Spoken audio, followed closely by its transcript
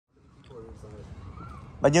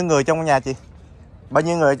Bao nhiêu người trong nhà chị? Bao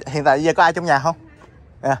nhiêu người hiện tại giờ có ai trong nhà không?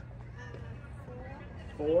 Yeah.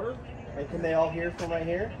 4. And can they all hear from right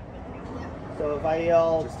here? So if I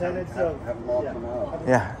yell tenants of have them all come out.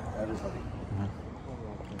 Yeah. Everybody.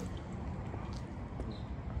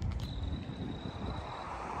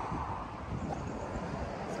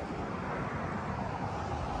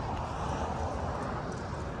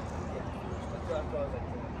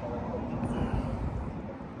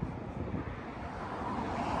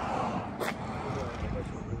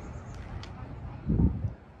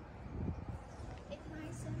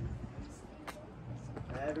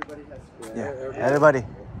 Everybody has to. Yeah. Everybody.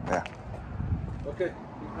 Yeah. Okay.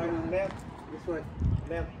 Ma'am, This way.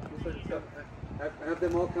 ma'am, this way, let's go. Have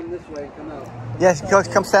them all come this way and come out. Yes,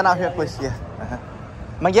 come stand out here, please. Yeah.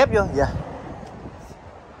 Mang dép vô. Yeah.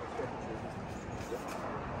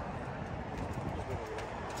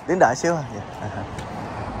 Đứng đợi xíu. Yeah.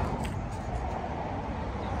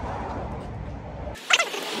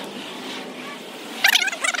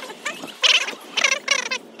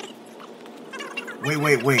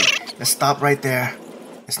 Wait. Let's stop right there.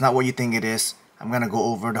 It's not what you think it is. I'm gonna go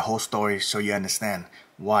over the whole story so you understand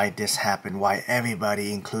why this happened, why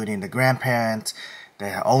everybody, including the grandparents,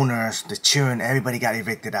 the owners, the children, everybody got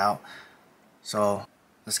evicted out. So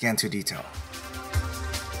let's get into detail.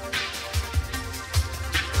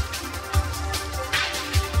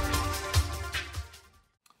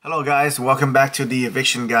 Hello guys, welcome back to the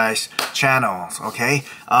Eviction Guys channel. Okay,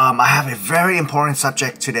 I have a very important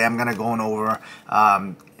subject today I'm gonna go on over,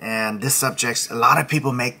 and this subject, a lot of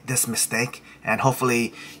people make this mistake, and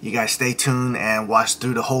hopefully you guys stay tuned and watch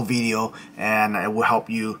through the whole video, and it will help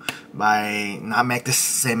you by not make this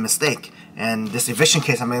same mistake. And this eviction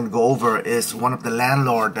case I'm going to go over is one of the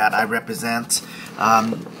landlord that I represent.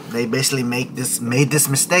 They basically made this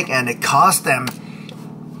mistake, and it caused them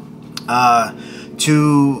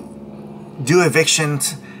to do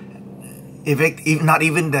evictions, evict not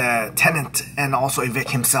even the tenant, and also evict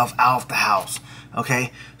himself out of the house.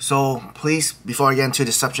 Okay, so please, before I get into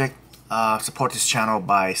the subject, support this channel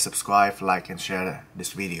by subscribe, like, and share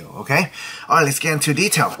this video. Okay, all right, let's get into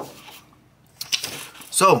detail.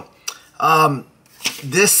 So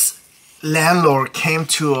this landlord came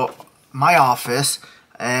to my office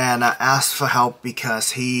and asked for help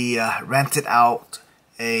because he rented out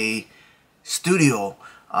a studio,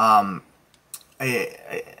 a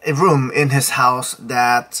room in his house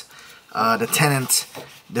that the tenant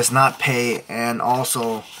does not pay, and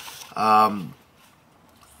also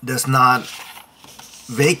does not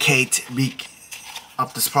vacate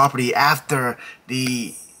of this property after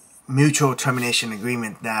the mutual termination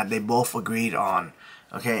agreement that they both agreed on.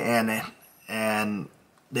 Okay, and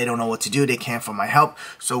they don't know what to do. They came for my help.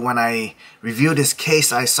 So when I reviewed this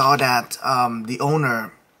case, I saw that the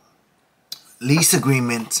owner lease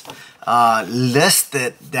agreement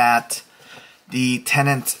listed that the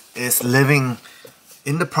tenant is living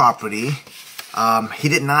in the property. He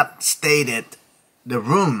did not state it, the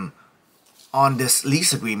room on this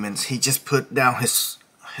lease agreement. He just put down his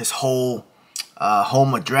whole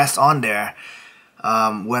home address on there.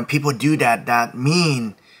 When people do that, that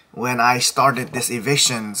mean when I started this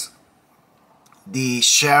evictions, the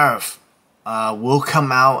sheriff will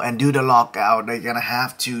come out and do the lockout. They're gonna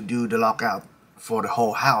have to do the lockout for the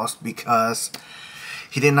whole house because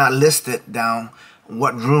he did not list it down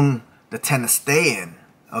what room the tenant stay in.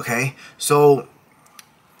 Okay, so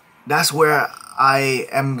that's where I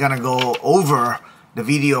am gonna go over the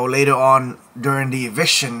video later on during the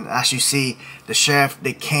eviction. As you see, the sheriff,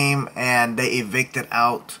 they came and they evicted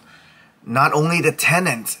out not only the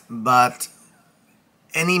tenant but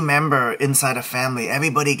any member inside the family.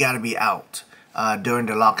 Everybody gotta be out during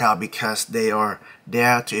the lockout because they are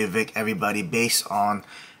there to evict everybody based on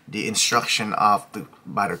the instruction of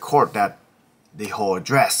by the court that the whole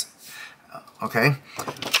address. Okay,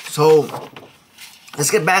 so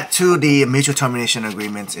let's get back to the mutual termination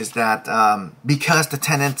agreements. Is that because the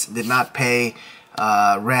tenant did not pay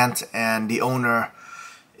rent, and the owner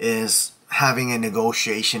is having a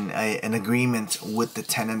negotiation, an agreement with the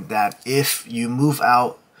tenant that if you move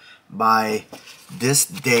out by this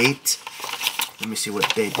date, let me see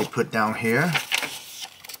what date they put down here.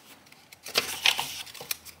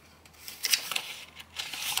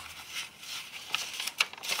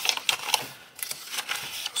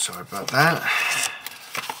 Sorry about that.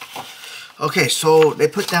 Okay, so they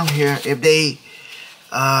put down here, if they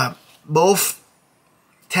both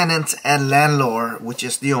tenant and landlord, which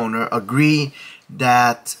is the owner, agree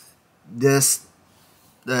that this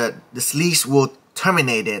lease will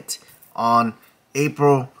terminate it on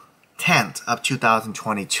April 10th of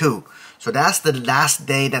 2022. So that's the last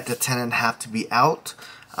day that the tenant have to be out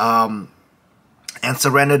and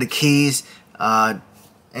surrender the keys.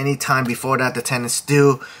 Anytime before that, the tenants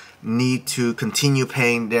still need to continue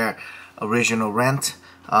paying their original rent.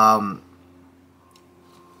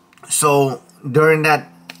 So during that,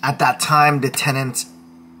 at that time, the tenants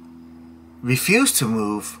refused to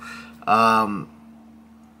move,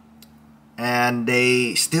 and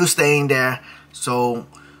they still staying there. So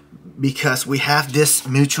because we have this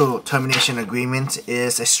mutual termination agreement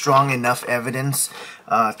is a strong enough evidence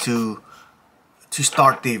to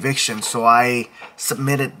start the eviction. So I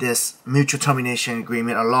submitted this mutual termination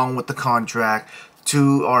agreement along with the contract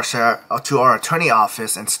to our attorney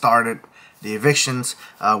office and started the evictions.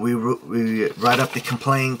 We write up the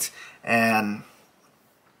complaint and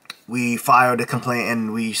we filed the complaint,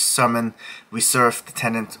 and we served the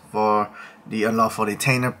tenant for the unlawful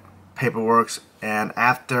detainer paperwork. And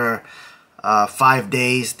after 5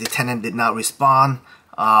 days, the tenant did not respond.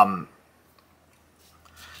 The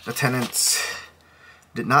tenants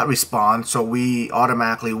did not respond, so we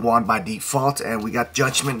automatically won by default, and we got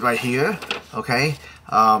judgment right here. Okay.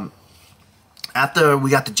 After we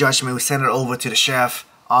got the judgment, we sent it over to the sheriff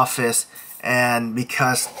office, and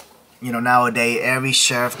because nowadays every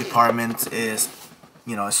sheriff department is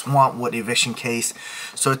swamped with eviction case,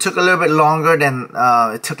 so it took a little bit longer than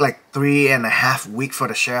it took like 3.5 weeks for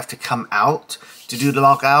the sheriff to come out to do the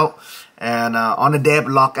lockout. And on the day of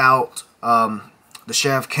lockout, the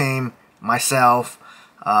sheriff came, myself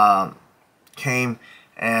came,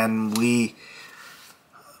 and we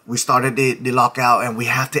started the lockout, and we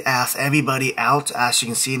have to ask everybody out. As you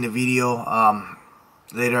can see in the video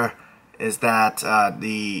later, is that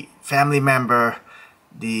the family member,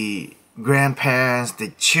 the grandparents, the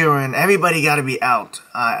children, everybody got to be out.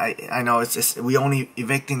 I know we only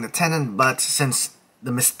evicting the tenant, but since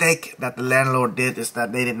the mistake that the landlord did is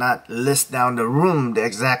that they did not list down the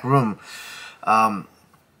exact room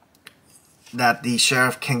that the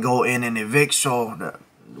sheriff can go in and evict, so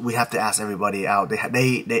we have to ask everybody out.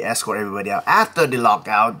 They escort everybody out. After the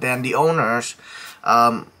lockout, then the owners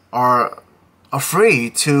are free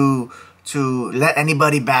to let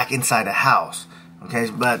anybody back inside the house. Okay,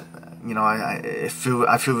 but I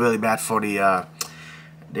feel really bad for the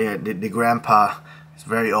grandpa. He's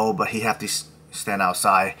very old, but he have to stand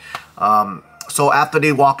outside. So after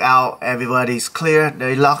they walk out, everybody's clear.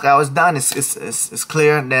 The lockout is done. It's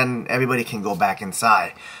clear. Then everybody can go back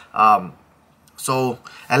inside. So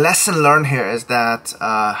a lesson learned here is that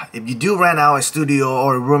if you do rent out a studio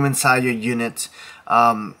or a room inside your unit,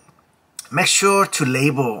 make sure to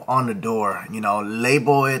label on the door.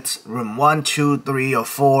 Label it room 1, 2, 3, or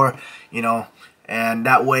 4. And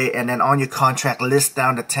that way, and then on your contract, list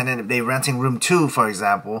down the tenant. If they're renting room 2, for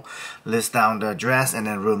example, list down the address and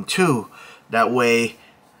then room 2. That way,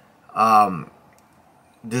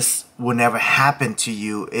 this will never happen to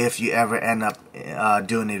you if you ever end up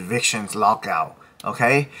doing evictions lockout.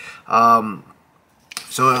 Okay,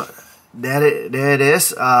 so there it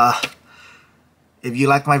is. If you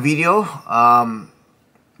like my video,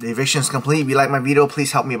 the eviction is complete. If you like my video,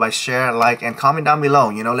 please help me by share, like, and comment down below.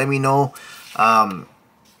 Let me know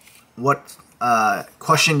what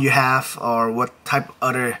question you have, or what type of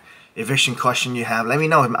other eviction question you have. Let me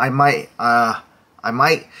know. I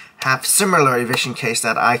might have similar eviction case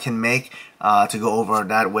that I can make to go over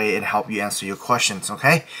that way and help you answer your questions.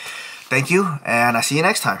 Okay, thank you, and I'll see you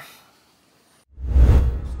next time.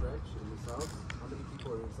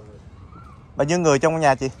 Bao nhiêu người trong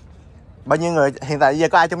nhà chị? Bao nhiêu người hiện tại giờ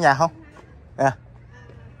có ai trong nhà không? Yeah.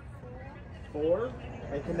 4.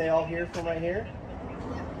 And can they all hear from right here?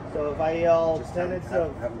 So if I yell tenants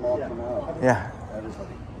of... Have them all come out. Yeah.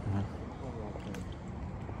 Everybody.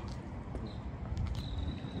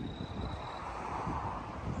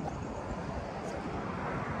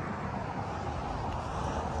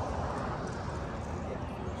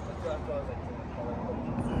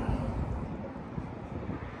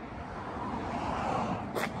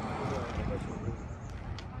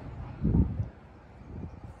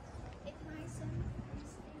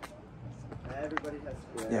 Everybody has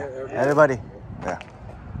to... Yeah. Everybody. Yeah.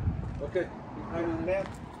 Okay. Ma'am,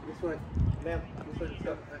 This way. ma'am, this way.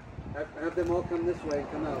 Go. Have them all come this way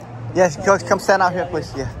and come out. Yes, come stand out here,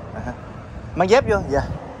 please. Yeah. Mang dép vô. Yeah.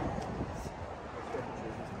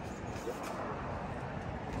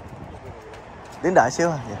 Đến đợi xíu.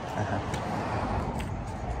 Yeah.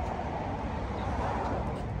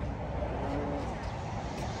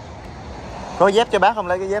 Có dép cho bác không?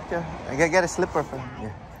 Lấy cái dép cho. Get a slipper.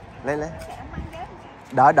 Yeah. Lấy.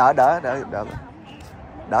 Đỡ.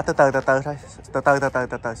 Đỡ từ từ thôi. Từ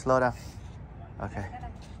từ slow down. Okay.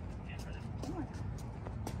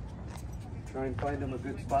 Try and find him a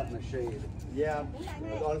good spot in the shade. Yeah,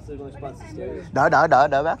 honestly, the only spot's the stairs.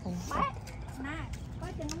 Đỡ bác. Bác, nè, có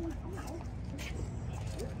trên ông nậu.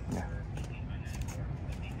 Dạ.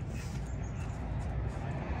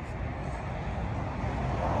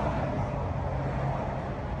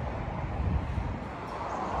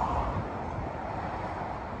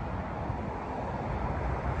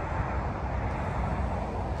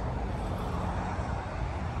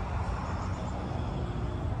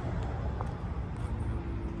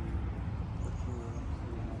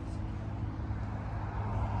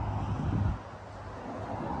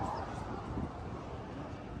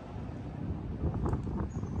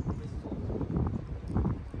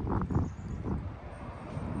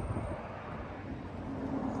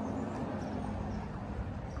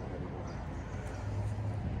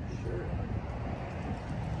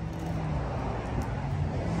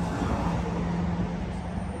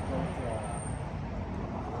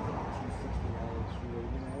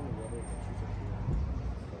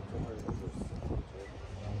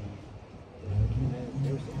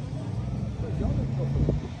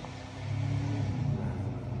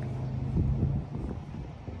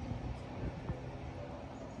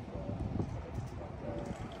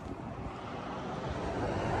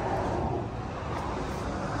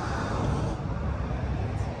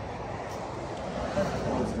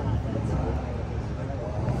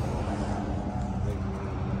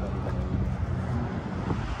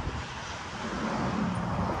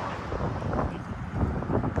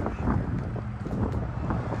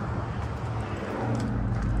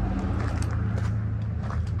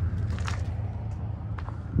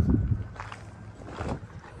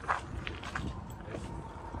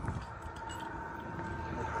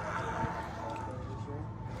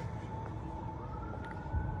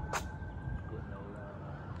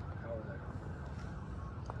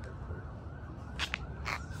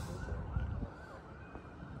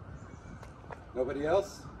 Nobody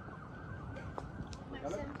else?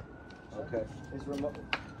 Okay. Is remote.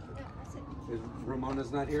 Is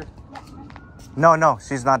Ramona's not here? No,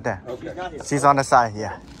 she's not there. Okay. She's not here. She's on the side,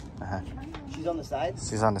 yeah. She's on the side.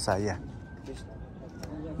 She's on the side, yeah.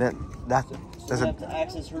 That So there's you a have to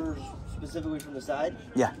access her specifically from the side.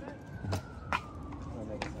 yeah.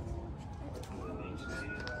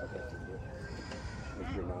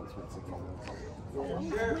 Make your announcements again.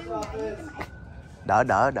 Sheriff's office. Đỡ,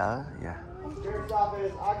 yeah. Sheriff's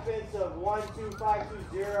office. Occupants of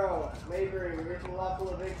 12520 Maybury. We're making lawful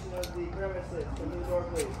eviction of the premises. Come to the door,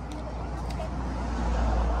 please.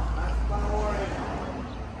 That's the final warning.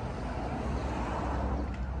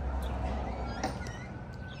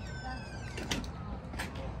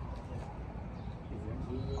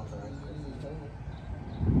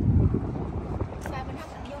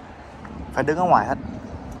 Phải đứng ở ngoài hết.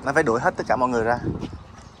 Nó phải đuổi hết tất cả mọi người ra.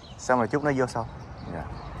 Xong rồi chút nó vô sau. Dạ.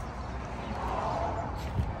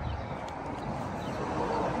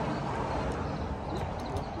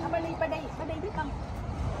 Ba đi biết không?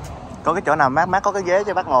 Có cái chỗ nào mát có cái ghế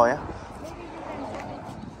cho bác ngồi á.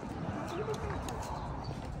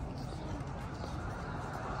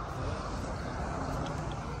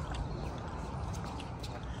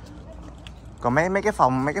 Còn mấy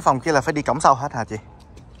cái phòng kia là phải đi cổng sau hết hả chị?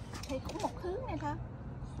 Thì cũng một hướng này thôi.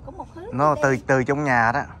 Cũng một hướng. Nó từ trong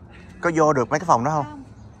nhà đó. Có vô được mấy cái phòng đó không?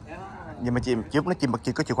 Nhưng mà chị trước nó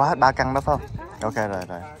chị có chìa khóa hết 3 căn đó phải không? Ok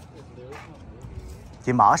rồi.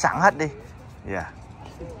 Chị mở sẵn hết đi. Dạ.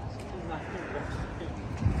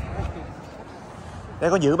 Để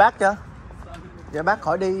có giữ bác chưa? Dạ bác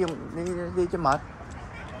khỏi đi cho mệt.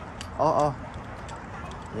 Ồ.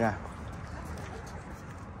 Dạ.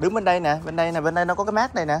 Đứng bên đây nè, bên đây nó có cái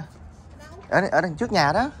mát đây nè. Ở đằng trước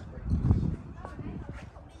nhà đó.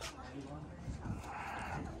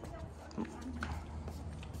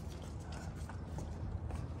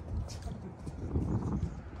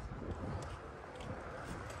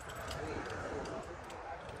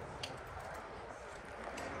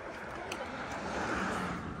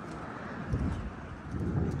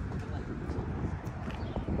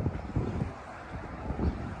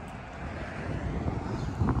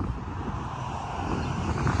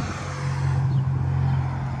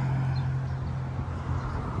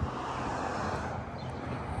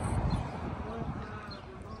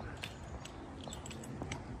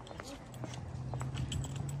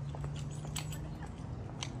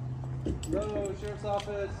 Go, Sheriff's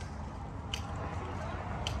office.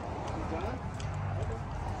 You done?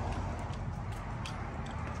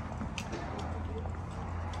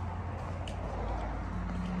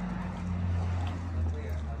 Okay.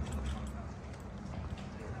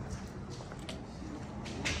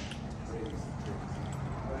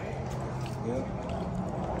 Yeah.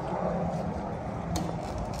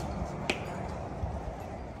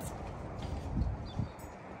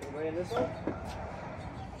 This one?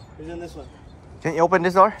 Who's in this one? Can you open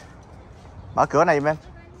this door? Mở cửa này giùm em.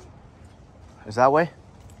 Is that way?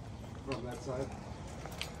 From that side.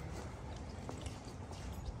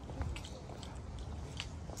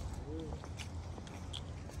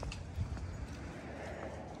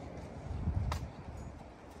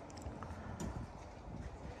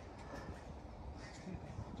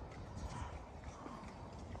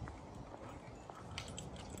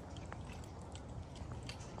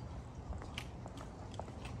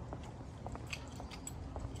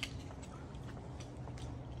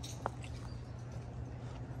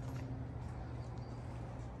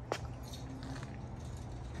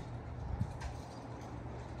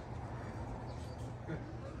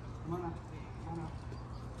 Come on out. Come on out.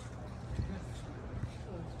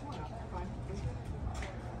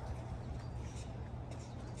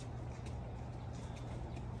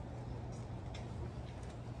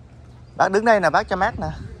 Bác đứng đây nè, bác cho mát nè.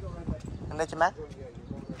 Đứng đây cho mát.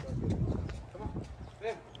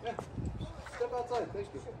 Hey, hey. Step outside. Thank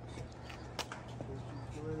you.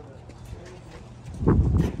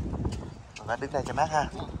 Bác đứng đây cho mát ha.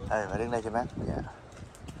 Bác đứng đây cho mát. Dạ.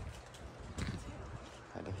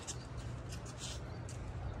 Đi.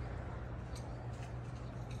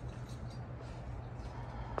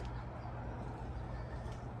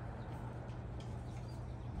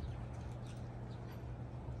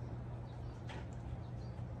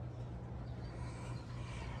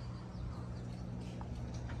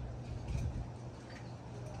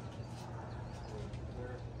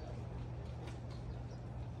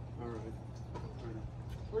 All right.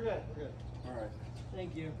 We're good. We're good. All right.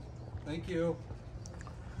 Thank you. Thank you.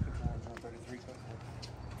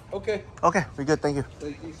 Okay. Okay, we're good, thank you.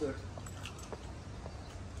 Thank you, sir.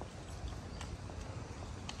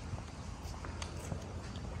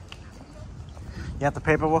 You have the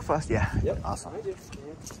paperwork for us? Yeah. Yep. Awesome. I do.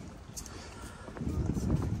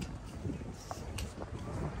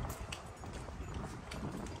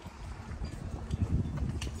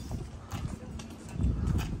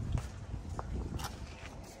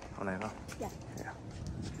 Hôm này không? Dạ. Yeah.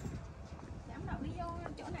 Giảm đầu đi vô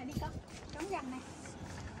chỗ này đi con. Cống ranh này.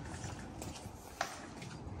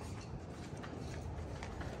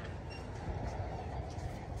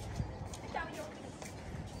 Cho vô.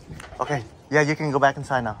 Okay. Yeah, you can go back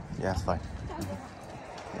inside now. Yeah, it's fine.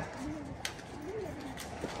 Yeah.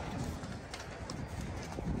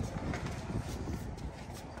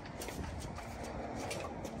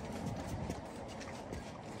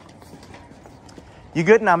 You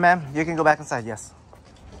good now, ma'am? You can go back inside. Yes.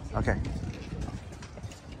 Okay.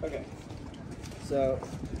 Okay. So,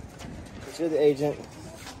 you're the agent.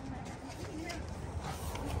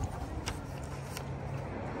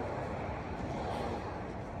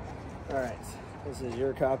 All right. This is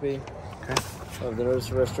your copy Okay. of the notice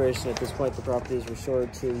of restoration. At this point, the property is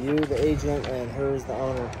restored to you, the agent, and her as the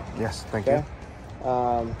owner. Yes, thank Okay.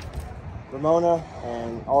 you. Ramona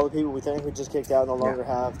and all the people we technically just kicked out no longer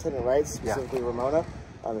have tenant rights, Yeah. specifically Ramona.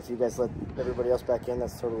 If you guys let everybody else back in,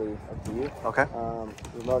 that's totally up to you. Okay.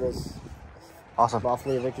 Ramona's Awesome.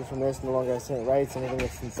 lawfully evicted from this, no longer has tenant rights. Anything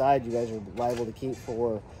that's inside, you guys are liable to keep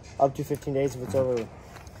for up to 15 days if it's over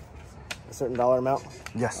a certain dollar amount.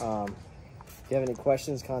 Yes. If you have any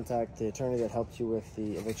questions, contact the attorney that helped you with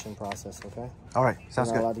the eviction process, okay? All right. I'm Sounds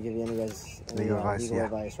not good. allowed to give you any Legal advice, legal yeah.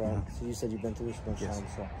 advice, right? So you said you've been through this a bunch of Yes.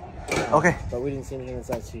 times, so. Okay. But we didn't see anything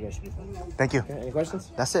inside, so you guys should be fine. Thank you. Okay, any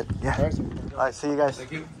questions? That's it. Yeah. All right. All right. See you guys.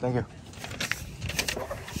 Thank you. Thank you.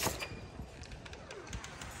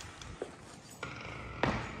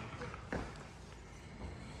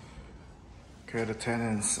 Okay, the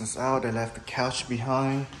tenants is out. They left the couch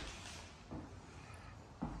behind.